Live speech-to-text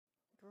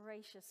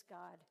gracious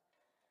God,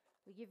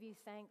 we give you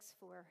thanks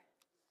for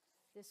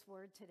this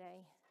word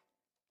today.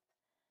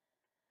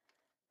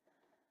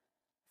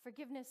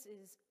 Forgiveness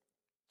is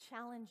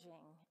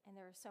challenging, and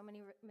there are so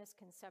many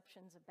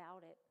misconceptions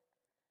about it.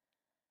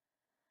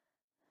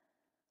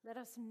 Let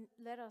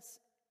us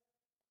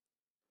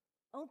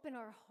open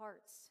our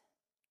hearts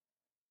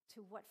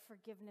to what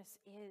forgiveness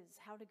is,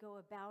 how to go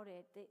about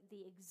it,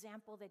 the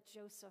example that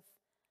Joseph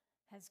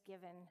has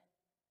given.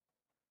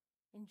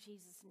 In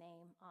Jesus'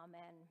 name,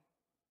 amen.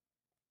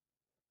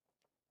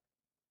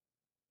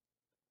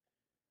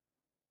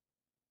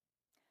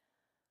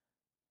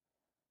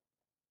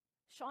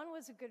 Sean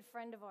was a good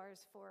friend of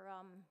ours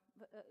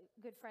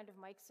a good friend of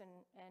Mike's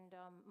and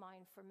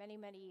mine for many,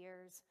 many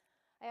years.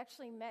 I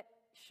actually met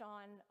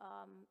Sean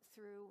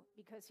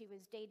because he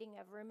was dating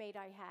a roommate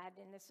I had,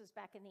 and this was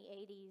back in the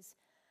 80s.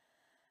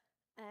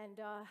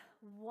 And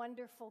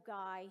wonderful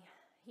guy.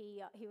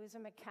 He was a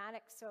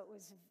mechanic, so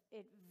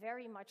it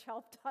very much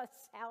helped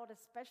us out,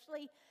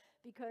 especially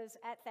because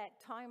at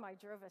that time I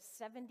drove a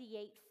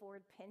 78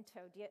 Ford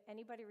Pinto.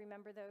 Anybody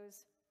remember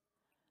those?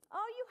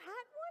 Oh, you had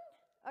one?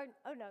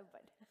 Oh no,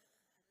 but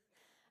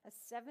a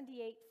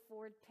 78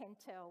 Ford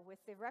Pinto with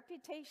the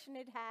reputation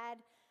it had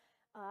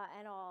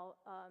and all.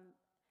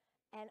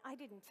 And I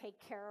didn't take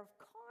care of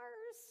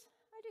cars.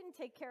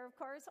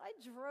 I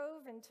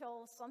drove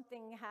until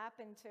something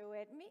happened to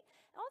it.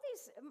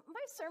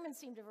 My sermons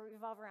seem to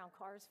revolve around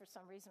cars for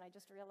some reason, I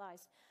just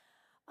realized.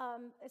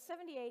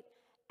 78,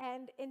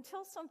 and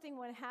until something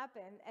would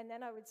happen, and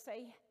then I would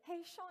say,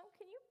 hey, Sean,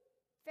 can you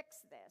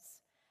fix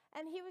this?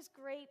 And he was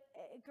great,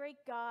 a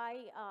great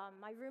guy.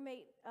 My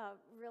roommate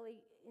really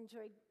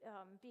enjoyed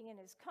being in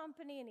his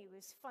company, and he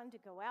was fun to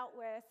go out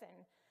with.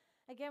 And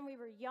again, we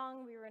were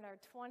young, we were in our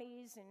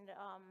 20s, and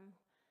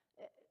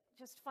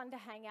just fun to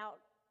hang out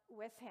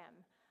with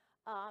him.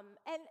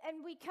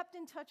 And we kept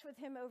in touch with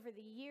him over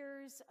the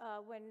years.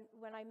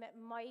 When I met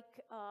Mike,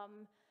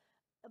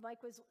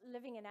 Mike was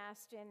living in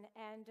Aston,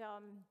 and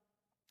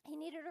he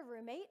needed a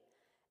roommate,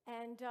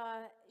 and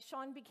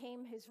Sean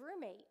became his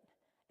roommate.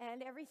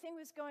 And everything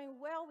was going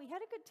well. We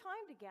had a good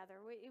time together.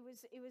 It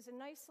was a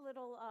nice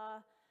little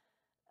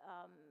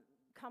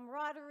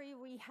camaraderie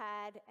we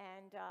had,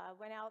 and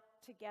went out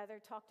together,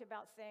 talked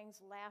about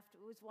things, laughed.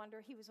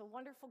 He was a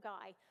wonderful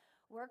guy.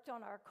 Worked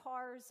on our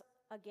cars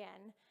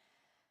again,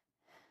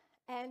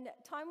 and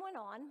time went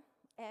on,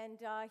 and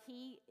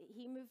he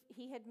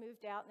had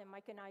moved out, and then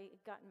Mike and I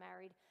had gotten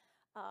married,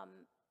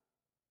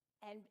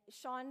 and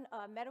Sean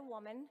met a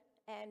woman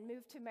and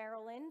moved to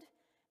Maryland,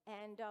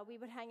 and we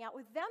would hang out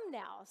with them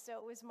now. So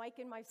it was Mike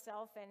and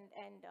myself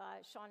and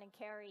Sean and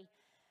Carrie,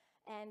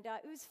 and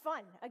it was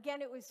fun.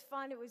 Again, it was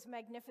fun. It was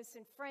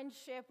magnificent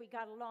friendship. We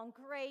got along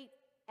great,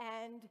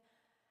 and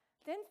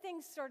then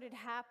things started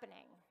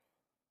happening.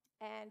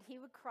 And he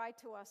would cry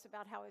to us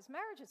about how his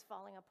marriage is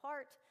falling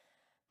apart,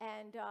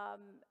 and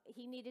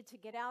he needed to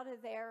get out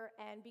of there.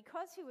 And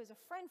because he was a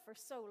friend for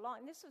so long,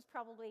 and this was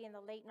probably in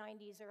the late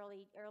 90s,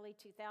 early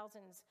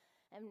 2000s,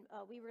 and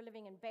we were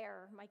living in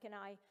Bear, Mike and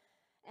I,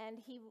 and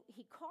he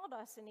called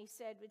us and he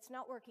said, it's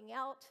not working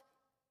out,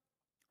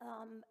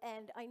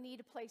 and I need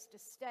a place to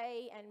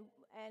stay.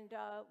 And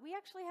we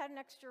actually had an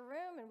extra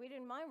room, and we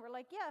didn't mind. We're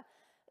like, yeah,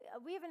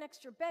 we have an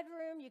extra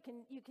bedroom.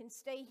 You can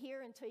stay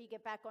here until you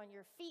get back on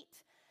your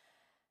feet.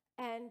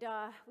 And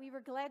we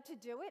were glad to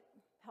do it,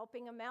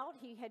 helping him out.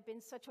 He had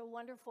been such a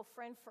wonderful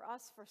friend for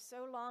us for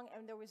so long,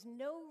 and there was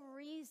no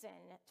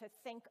reason to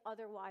think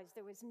otherwise.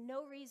 There was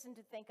no reason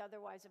to think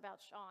otherwise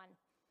about Sean.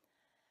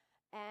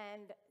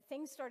 And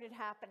things started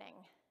happening.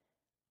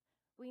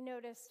 We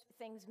noticed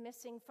things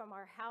missing from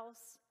our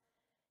house.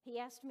 He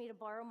asked me to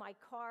borrow my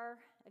car.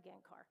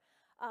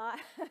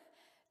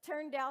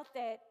 Turned out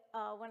that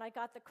when I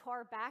got the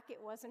car back,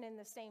 it wasn't in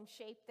the same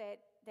shape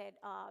that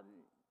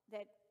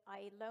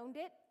I loaned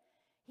it.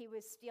 He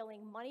was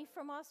stealing money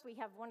from us. We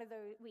had one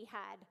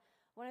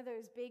of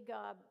those big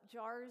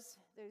jars,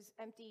 those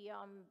empty,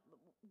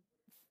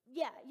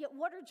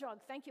 water jug.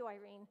 Thank you,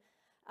 Irene.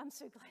 I'm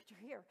so glad you're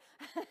here.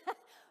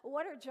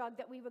 Water jug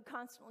that we would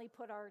constantly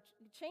put our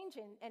change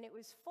in, and it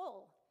was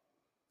full.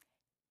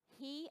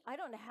 I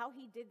don't know how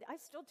he did. I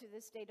still to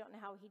this day don't know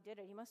how he did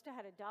it. He must have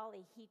had a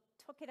dolly. He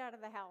took it out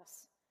of the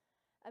house.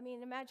 I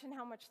mean, imagine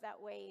how much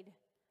that weighed.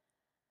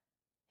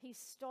 He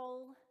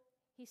stole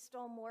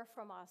more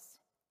from us.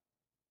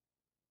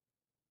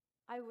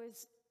 I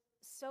was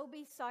so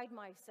beside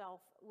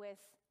myself with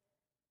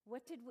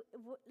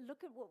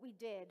look at what we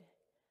did.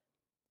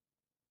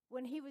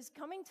 When he was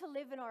coming to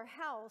live in our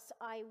house,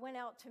 I went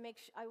out,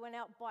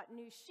 bought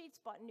new sheets,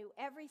 bought new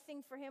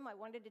everything for him. I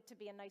wanted it to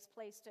be a nice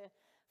place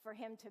for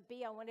him to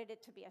be. I wanted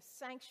it to be a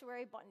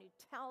sanctuary, bought new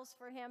towels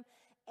for him.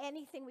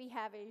 Anything we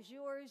have is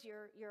yours.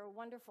 You're a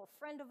wonderful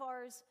friend of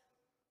ours.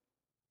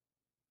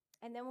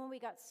 And then when we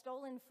got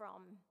stolen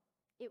from,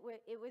 it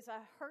was a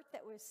hurt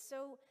that was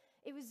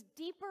it was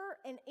deeper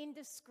and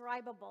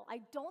indescribable. I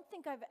don't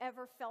think I've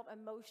ever felt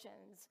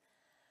emotions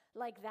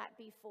like that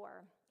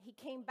before. He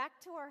came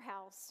back to our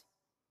house,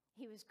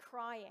 He was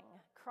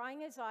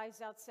crying his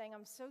eyes out, saying,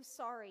 "I'm so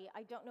sorry.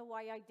 I don't know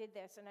why I did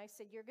this." And I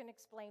said, "You're going to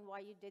explain why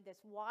you did this.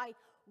 Why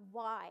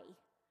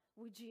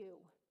would you?"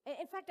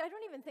 In fact, I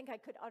don't even think I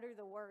could utter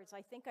the words.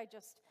 I think I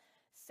just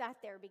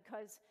sat there,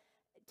 because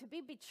to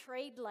be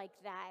betrayed like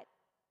that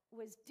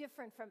was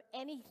different from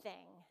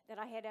anything that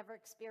I had ever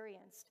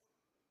experienced.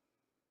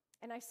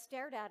 And I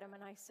stared at him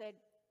and I said,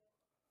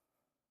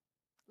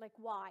 like,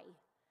 why?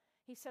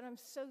 He said, "I'm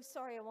so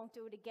sorry. I won't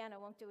do it again. I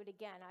won't do it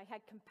again." I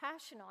had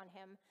compassion on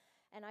him,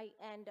 and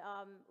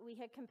we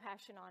had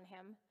compassion on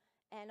him.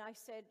 And I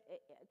said,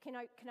 can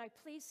I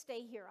please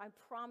stay here? I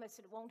promise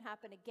it won't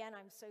happen again.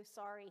 I'm so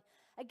sorry.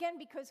 Again,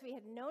 because we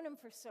had known him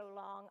for so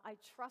long, I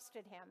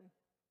trusted him.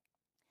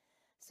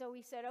 So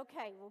he said,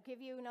 "Okay, we'll give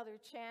you another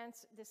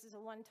chance. This is a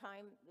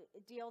one-time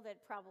deal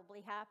that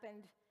probably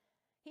happened."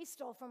 He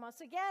stole from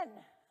us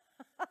again.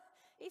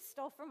 He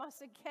stole from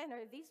us again.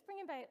 Are these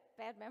bringing back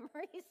bad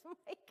memories,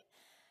 Mike?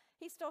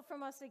 He stole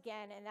from us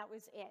again, and that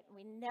was it.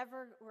 We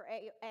never were,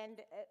 I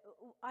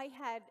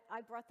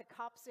brought the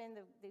cops in,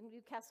 the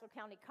Newcastle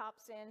County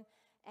cops in,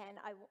 and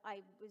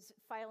I was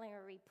filing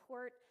a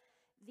report.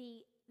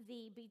 The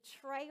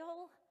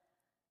betrayal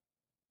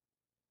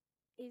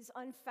is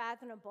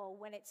unfathomable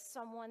when it's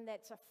someone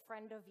that's a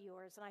friend of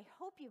yours, and I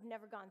hope you've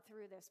never gone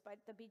through this, but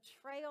the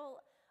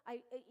betrayal,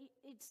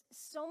 it's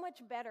so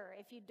much better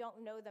if you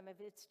don't know them, if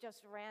it's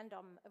just a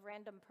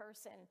random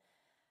person.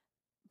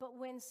 But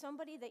when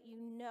somebody that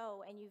you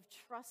know and you've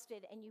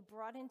trusted and you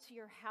brought into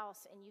your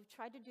house and you've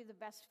tried to do the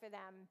best for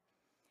them,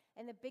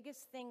 and the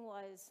biggest thing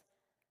was,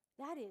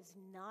 that is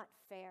not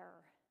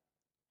fair.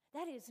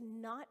 That is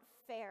not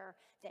fair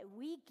that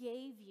we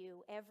gave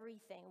you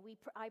everything.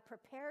 I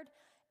prepared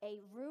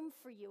a room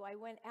for you. We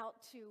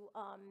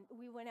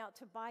went out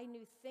to buy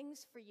new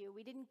things for you.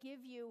 We didn't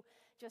give you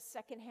just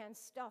secondhand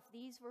stuff.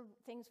 These were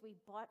things we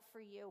bought for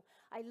you.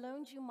 I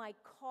loaned you my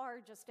car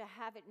just to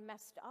have it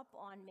messed up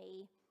on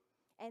me.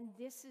 And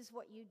this is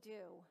what you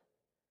do.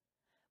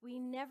 We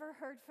never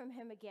heard from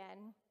him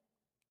again.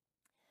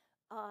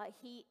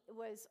 He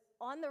was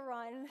on the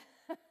run,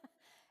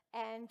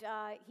 and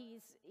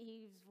he's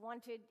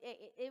wanted.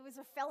 It was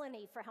a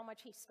felony for how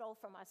much he stole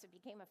from us. It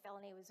became a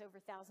felony. It was over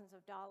thousands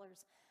of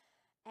dollars.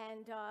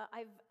 And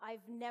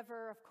I've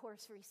never, of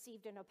course,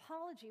 received an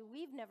apology.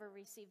 We've never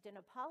received an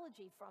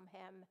apology from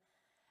him.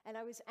 And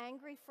I was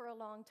angry for a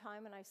long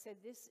time, and I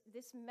said,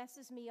 this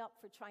messes me up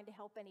for trying to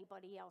help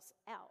anybody else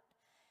out.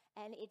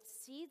 And it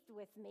seethed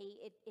with me,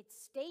 it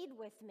stayed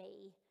with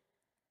me,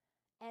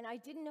 and I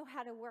didn't know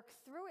how to work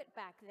through it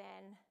back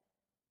then.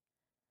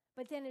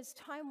 But then as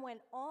time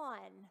went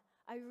on,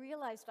 I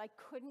realized I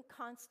couldn't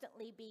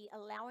constantly be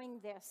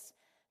allowing this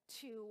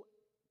to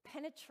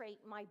penetrate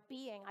my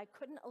being. I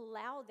couldn't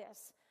allow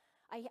this.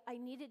 I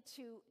needed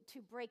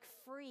to break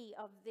free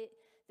of the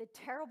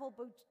terrible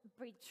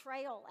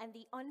betrayal and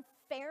the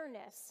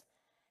unfairness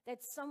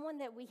that someone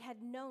that we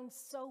had known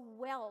so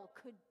well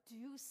could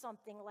do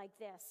something like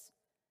this.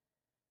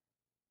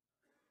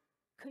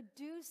 Could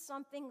do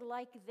something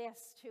like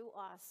this to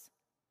us.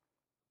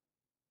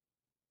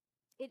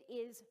 It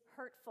is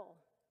hurtful.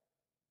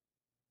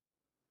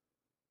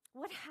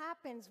 What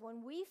happens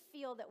when we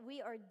feel that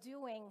we are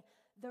doing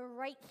the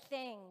right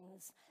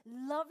things,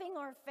 loving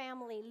our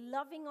family,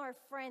 loving our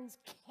friends,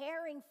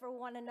 caring for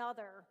one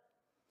another,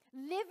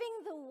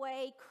 living the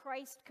way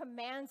Christ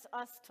commands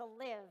us to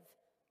live,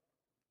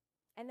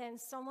 and then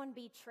someone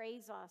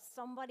betrays us,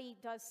 somebody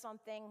does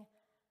something,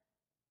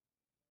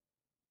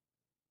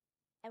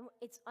 and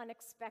it's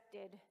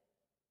unexpected.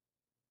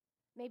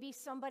 Maybe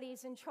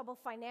somebody's in trouble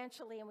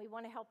financially and we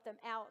want to help them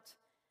out,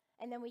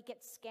 and then we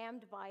get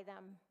scammed by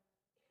them.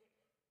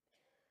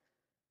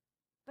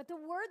 But the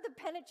word that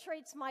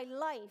penetrates my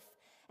life,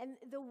 and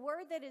the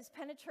word that is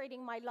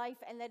penetrating my life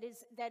and that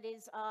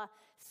is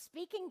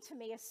speaking to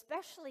me,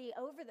 especially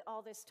over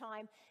all this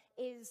time,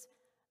 is,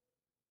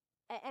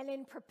 and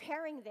in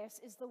preparing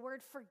this, is the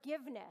word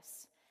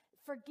forgiveness.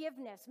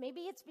 Forgiveness.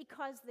 Maybe it's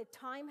because the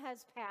time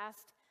has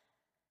passed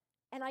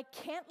and I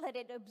can't let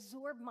it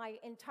absorb my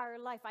entire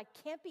life. I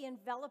can't be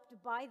enveloped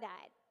by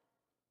that.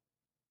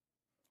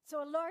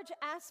 So a large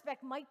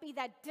aspect might be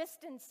that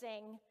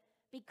distancing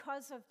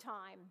because of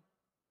time.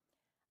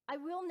 I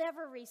will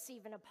never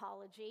receive an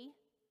apology.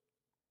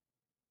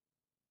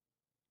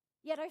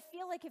 Yet I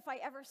feel like if I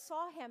ever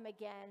saw him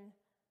again,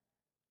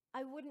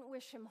 I wouldn't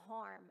wish him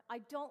harm. I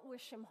don't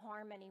wish him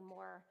harm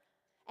anymore.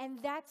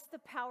 And that's the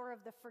power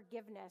of the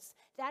forgiveness.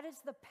 That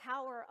is the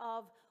power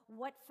of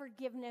what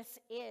forgiveness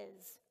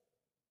is.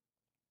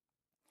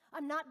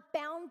 I'm not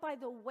bound by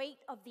the weight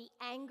of the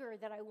anger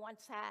that I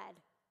once had.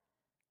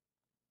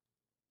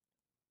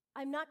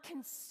 I'm not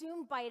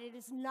consumed by it. It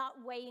is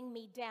not weighing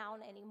me down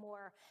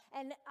anymore.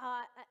 And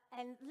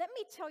let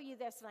me tell you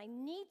this, and I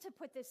need to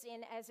put this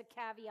in as a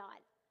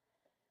caveat.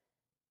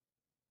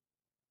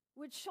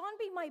 Would Sean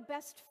be my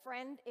best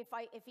friend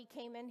if he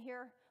came in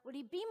here? Would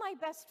he be my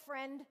best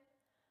friend?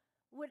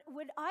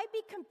 Would I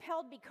be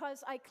compelled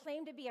because I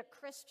claim to be a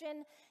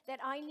Christian that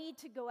I need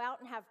to go out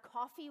and have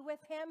coffee with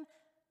him?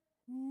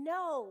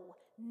 No.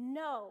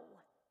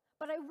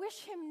 but I wish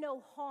him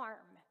no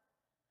harm.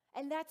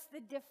 And that's the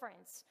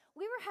difference.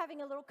 We were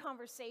having a little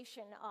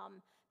conversation,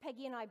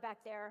 Peggy and I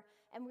back there,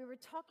 and we were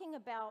talking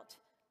about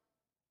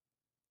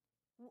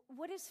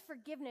what is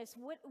forgiveness?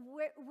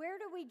 Where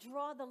do we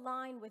draw the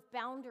line with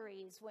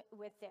boundaries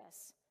with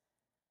this?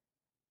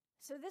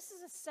 So this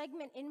is a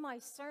segment in my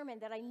sermon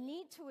that I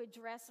need to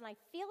address, and I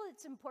feel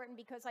it's important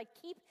because I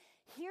keep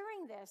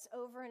hearing this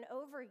over and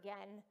over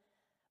again,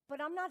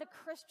 but I'm not a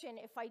Christian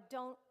if I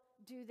don't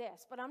do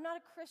this. But I'm not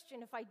a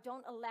Christian if I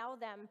don't allow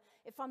them,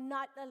 if I'm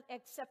not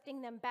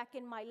accepting them back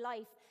in my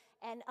life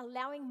and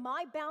allowing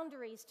my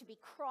boundaries to be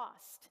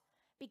crossed,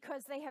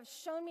 because they have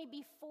shown me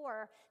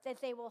before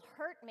that they will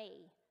hurt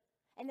me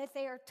and that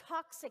they are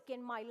toxic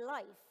in my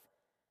life.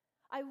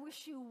 I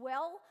wish you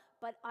well,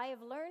 but I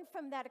have learned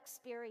from that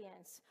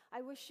experience.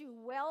 I wish you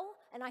well,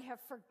 and I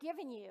have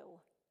forgiven you.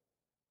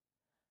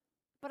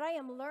 But I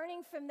am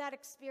learning from that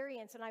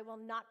experience, and I will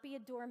not be a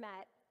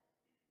doormat.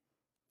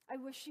 I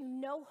wish you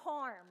no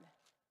harm,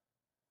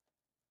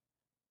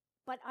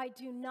 but I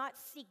do not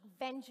seek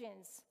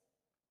vengeance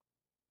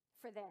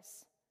for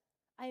this.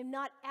 I am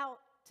not out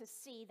to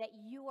see that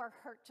you are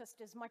hurt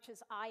just as much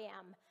as I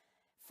am.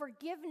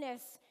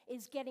 Forgiveness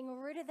is getting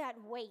rid of that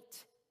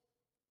weight,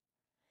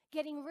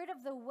 getting rid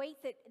of the weight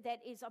that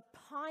is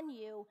upon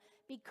you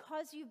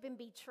because you've been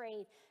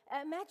betrayed.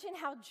 Imagine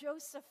how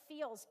Joseph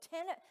feels.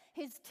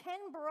 His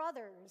 10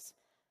 brothers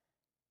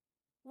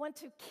want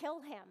to kill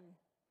him.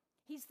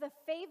 He's the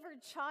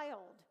favored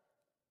child.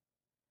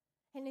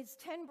 And his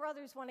 10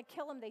 brothers want to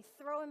kill him. They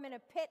throw him in a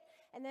pit,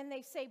 and then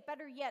they say,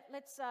 better yet,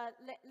 let's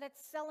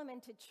sell him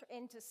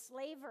into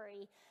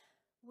slavery,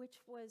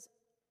 which was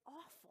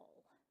awful.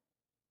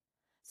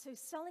 So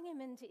selling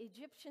him into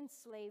Egyptian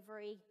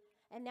slavery,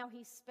 and now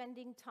he's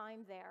spending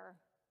time there.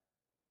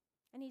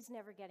 And he's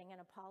never getting an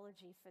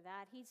apology for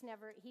that.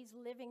 He's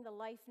living the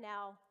life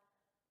now.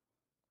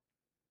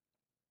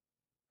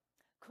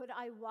 Could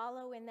I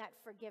wallow in that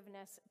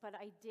forgiveness? But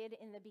I did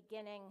in the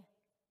beginning.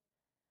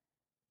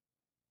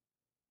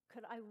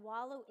 Could I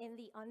wallow in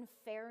the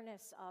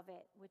unfairness of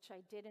it, which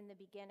I did in the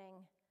beginning?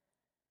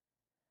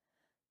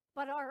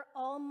 But our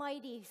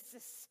almighty,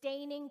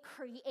 sustaining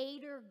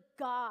creator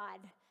God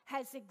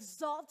has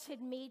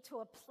exalted me to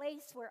a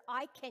place where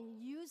I can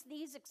use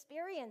these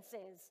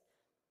experiences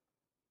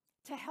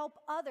to help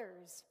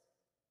others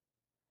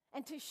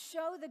and to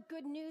show the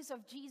good news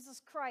of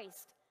Jesus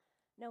Christ,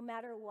 no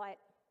matter what.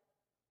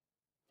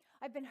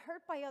 I've been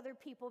hurt by other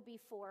people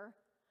before.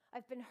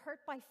 I've been hurt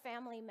by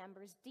family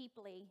members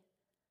deeply.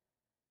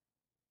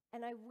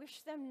 And I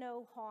wish them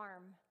no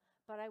harm,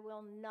 but I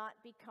will not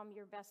become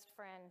your best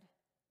friend.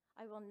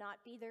 I will not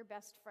be their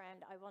best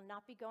friend. I will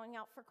not be going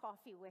out for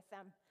coffee with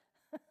them.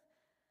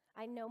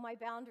 I know my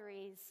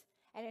boundaries,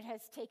 and it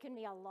has taken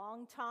me a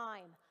long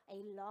time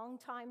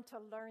to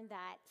learn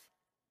that.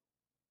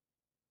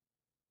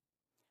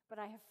 But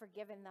I have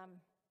forgiven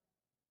them.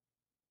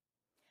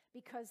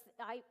 Because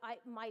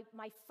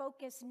my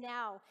focus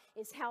now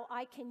is how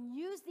I can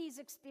use these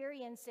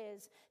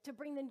experiences to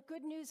bring the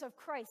good news of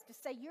Christ, to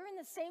say, you're in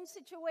the same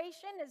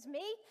situation as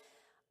me.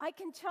 I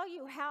can tell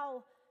you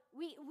how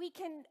we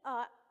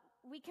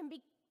can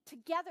be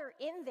together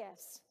in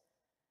this.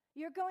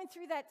 You're going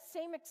through that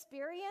same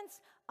experience.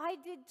 I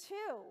did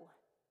too.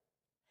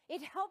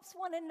 It helps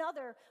one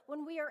another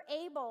when we are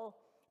able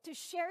to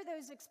share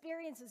those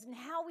experiences and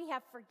how we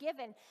have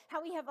forgiven,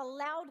 how we have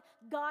allowed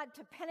God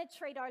to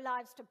penetrate our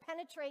lives,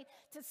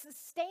 to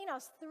sustain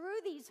us through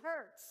these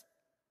hurts.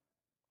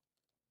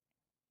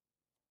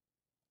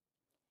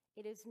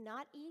 It is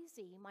not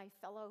easy, my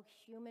fellow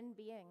human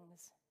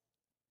beings.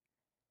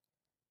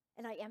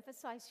 And I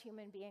emphasize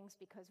human beings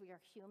because we are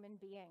human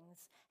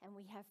beings and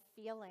we have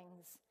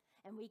feelings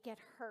and we get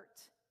hurt.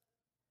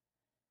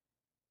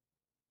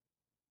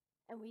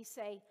 And we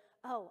say,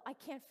 oh, I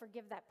can't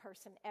forgive that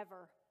person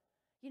ever.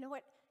 You know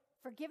what?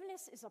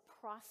 Forgiveness is a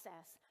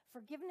process.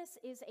 Forgiveness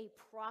is a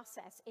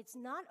process. It's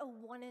not a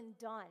one and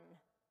done.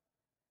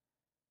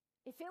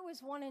 If it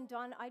was one and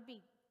done, I'd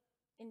be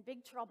in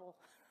big trouble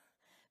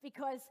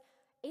because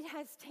it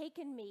has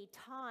taken me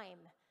time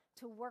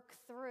to work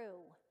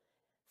through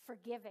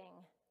forgiving,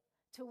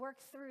 to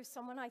work through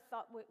someone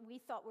we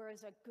thought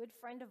was a good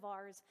friend of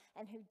ours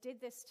and who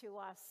did this to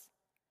us.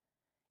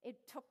 It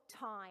took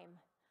time.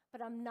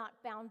 But I'm not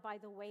bound by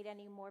the weight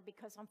anymore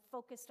because I'm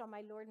focused on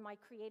my Lord, my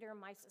Creator, and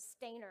my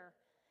Sustainer.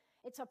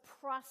 It's a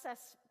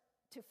process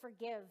to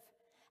forgive.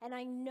 And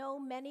I know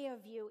many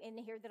of you in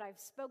here that I've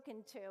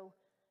spoken to,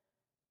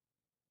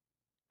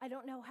 I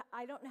don't know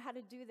how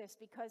to do this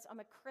because I'm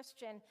a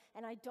Christian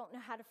and I don't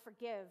know how to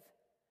forgive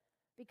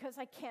because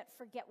I can't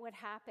forget what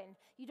happened.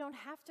 You don't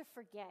have to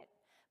forget,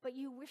 but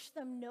you wish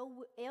them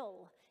no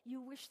ill.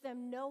 You wish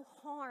them no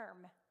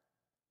harm.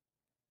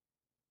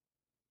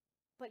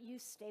 But you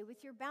stay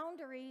with your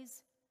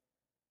boundaries.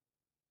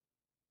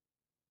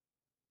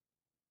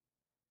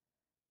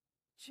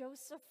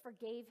 Joseph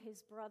forgave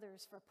his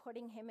brothers for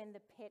putting him in the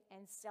pit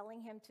and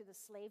selling him to the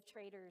slave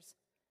traders.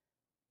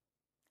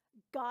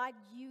 God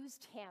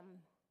used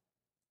him.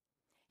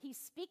 He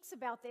speaks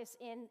about this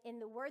in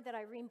the word that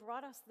Irene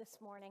brought us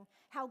this morning,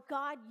 how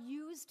God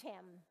used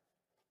him.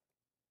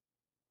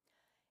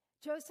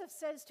 Joseph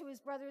says to his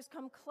brothers,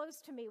 "Come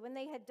close to me." When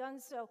they had done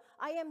so,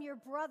 "I am your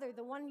brother,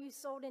 the one you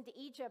sold into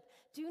Egypt.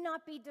 Do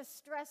not be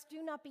distressed.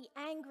 Do not be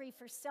angry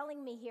for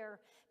selling me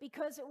here,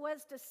 because it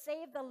was to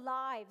save the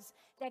lives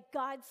that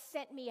God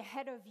sent me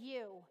ahead of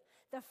you."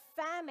 The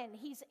famine,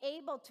 he's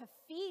able to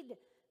feed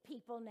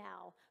people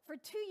now. For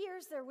 2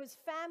 years there was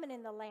famine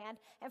in the land,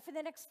 and for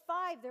the next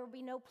 5 there will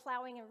be no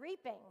plowing and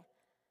reaping.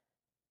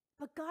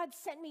 But God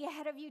sent me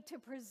ahead of you to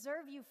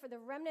preserve you for the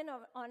remnant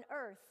on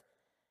earth,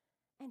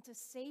 and to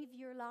save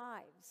your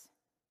lives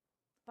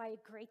by a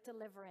great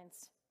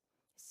deliverance.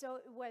 So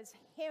it was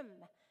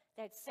him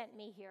that sent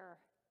me here.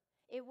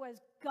 It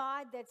was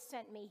God that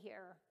sent me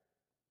here.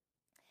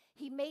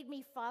 He made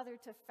me father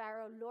to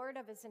Pharaoh, lord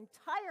of his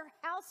entire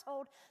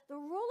household, the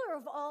ruler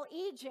of all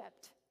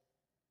Egypt.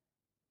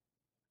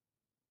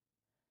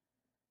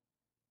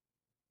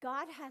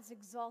 God has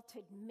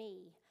exalted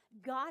me.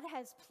 God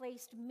has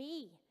placed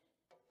me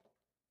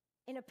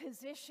in a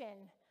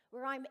position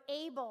where I'm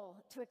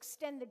able to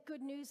extend the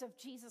good news of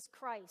Jesus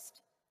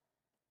Christ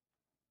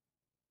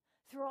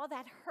through all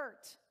that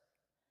hurt,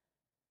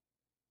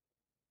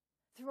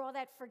 through all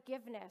that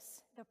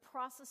forgiveness, the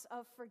process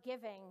of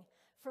forgiving,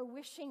 for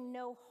wishing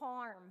no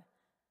harm.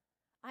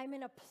 I'm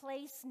in a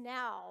place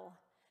now,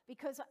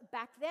 because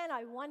back then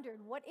I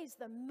wondered, what is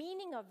the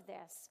meaning of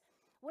this?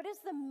 What is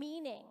the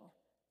meaning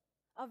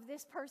of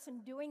this person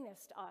doing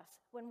this to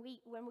us when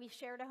we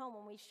shared a home,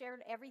 when we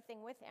shared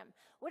everything with him?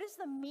 What is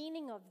the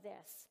meaning of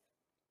this?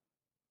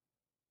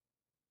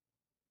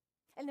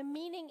 And the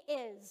meaning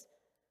is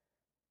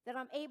that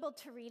I'm able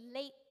to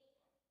relate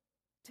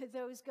to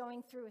those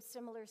going through a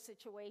similar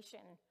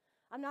situation.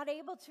 I'm not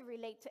able to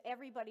relate to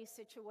everybody's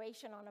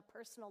situation on a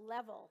personal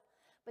level,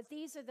 but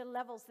these are the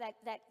levels that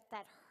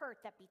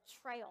hurt, that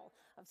betrayal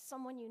of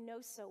someone you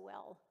know so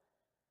well,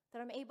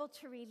 that I'm able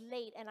to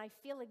relate, and I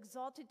feel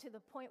exalted to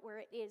the point where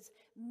it is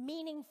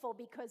meaningful,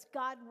 because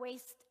God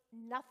wastes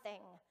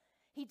nothing.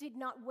 He did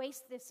not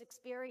waste this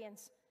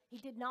experience. He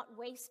did not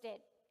waste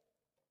it.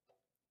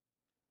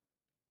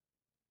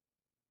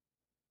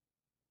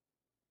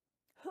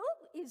 Who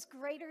is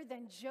greater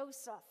than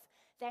Joseph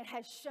that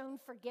has shown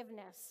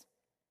forgiveness?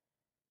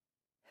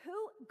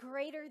 Who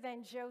greater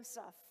than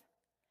Joseph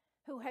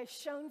who has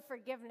shown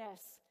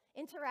forgiveness?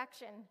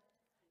 Interaction.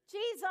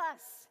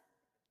 Jesus.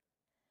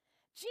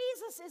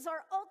 Jesus is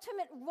our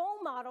ultimate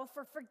role model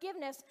for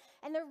forgiveness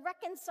and the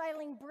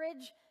reconciling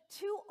bridge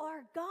to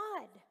our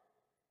God.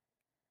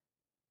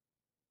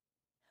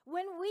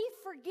 When we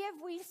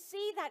forgive, we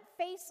see that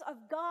face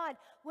of God.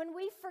 When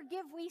we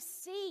forgive, we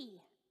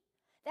see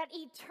that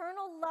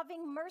eternal,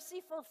 loving,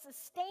 merciful,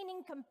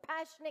 sustaining,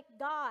 compassionate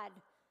God.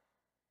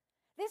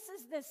 This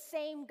is the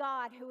same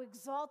God who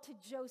exalted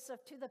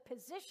Joseph to the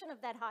position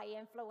of that high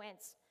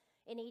influence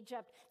in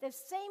Egypt. The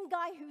same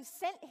God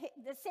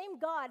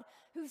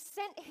who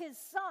sent his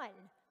son,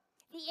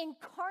 the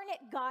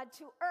incarnate God,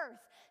 to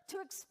earth to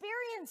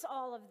experience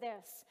all of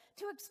this,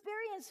 to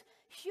experience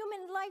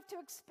human life, to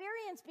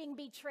experience being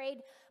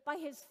betrayed by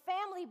his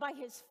family, by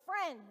his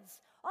friends,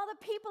 all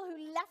the people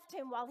who left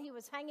him while he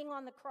was hanging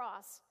on the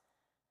cross,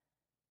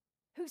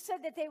 who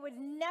said that they would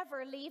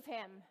never leave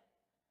him.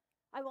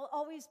 I will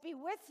always be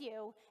with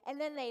you. And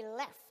then they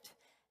left.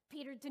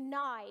 Peter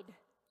denied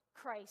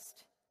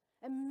Christ.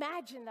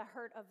 Imagine the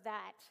hurt of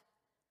that.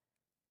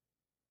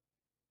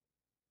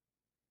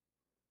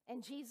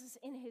 And Jesus,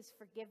 in his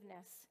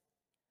forgiveness,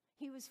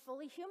 he was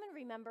fully human,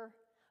 remember?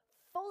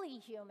 Fully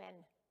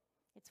human.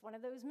 It's one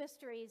of those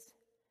mysteries.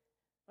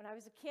 When I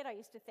was a kid, I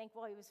used to think,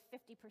 well, he was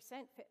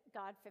 50%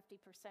 God,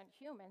 50%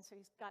 human, so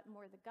he's got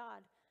more than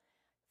God.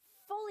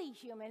 Fully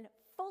human,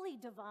 fully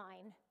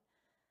divine.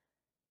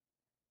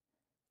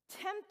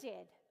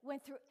 Tempted,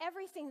 went through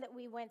everything that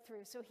we went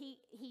through, so he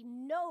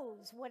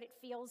knows what it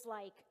feels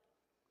like.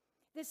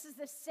 This is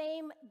the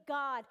same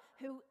God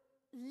who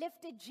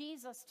lifted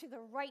Jesus to the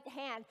right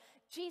hand.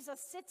 Jesus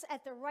sits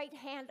at the right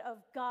hand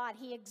of God.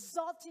 He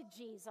exalted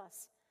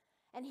Jesus,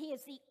 and he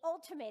is the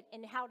ultimate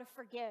in how to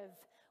forgive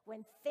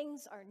when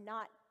things are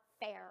not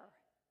fair.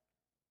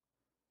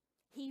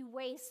 He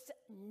wastes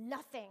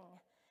nothing.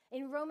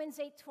 In Romans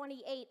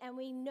 8:28, and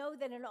we know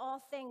that in all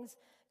things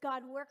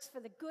God works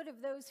for the good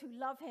of those who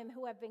love him,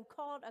 who have been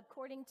called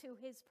according to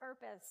his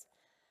purpose.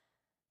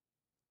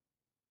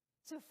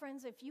 So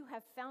friends, if you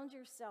have found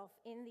yourself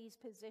in these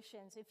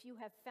positions, if you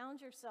have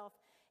found yourself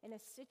in a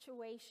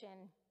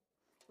situation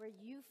where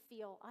you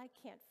feel, I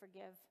can't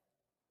forgive,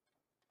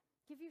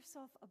 give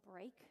yourself a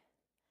break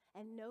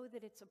and know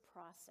that it's a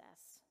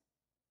process.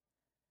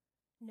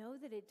 Know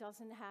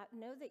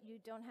that you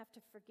don't have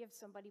to forgive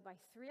somebody by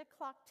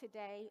 3:00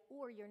 today,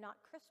 or you're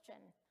not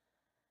Christian.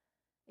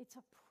 It's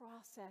a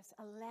process.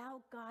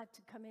 Allow God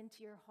to come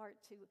into your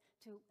heart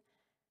to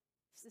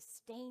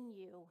sustain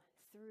you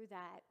through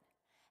that.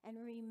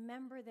 And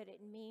remember that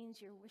it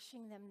means you're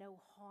wishing them no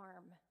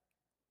harm,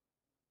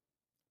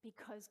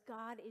 because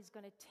God is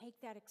going to take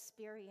that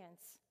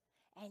experience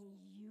and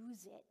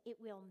use it.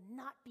 It will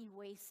not be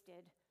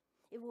wasted.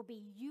 It will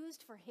be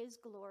used for his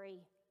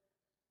glory.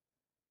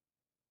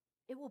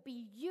 It will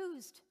be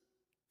used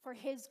for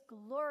his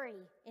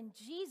glory in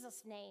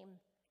Jesus' name.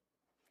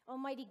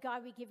 Almighty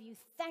God, we give you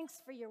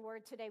thanks for your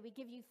word today. We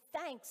give you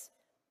thanks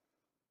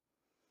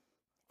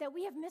that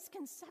we have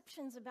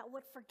misconceptions about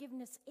what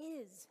forgiveness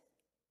is.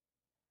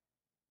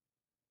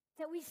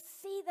 That we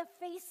see the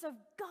face of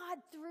God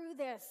through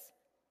this.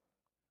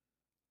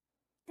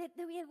 That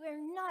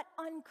we're not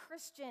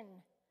unchristian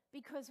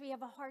because we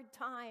have a hard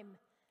time.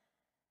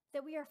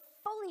 That we are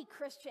fully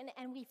Christian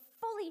and we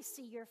fully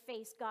see your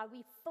face, God.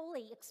 We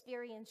fully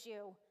experience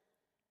you.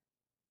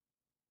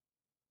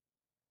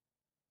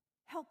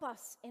 Help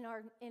us in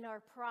our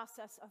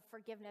process of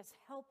forgiveness.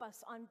 Help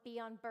us be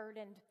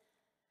unburdened.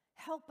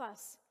 Help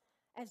us,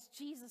 as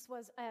Jesus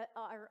was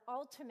our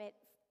ultimate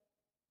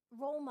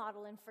role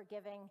model in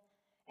forgiving,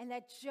 and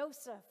that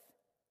Joseph,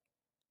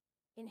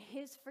 in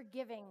his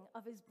forgiving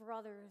of his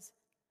brothers,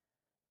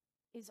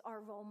 is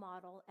our role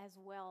model as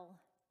well,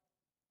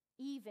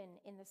 even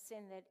in the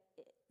sin that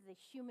the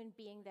human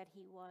being that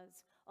he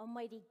was.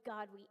 Almighty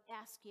God, we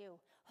ask you,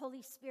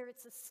 Holy Spirit,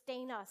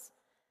 sustain us.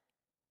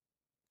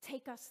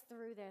 Take us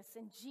through this.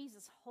 In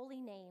Jesus'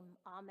 holy name,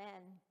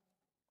 amen.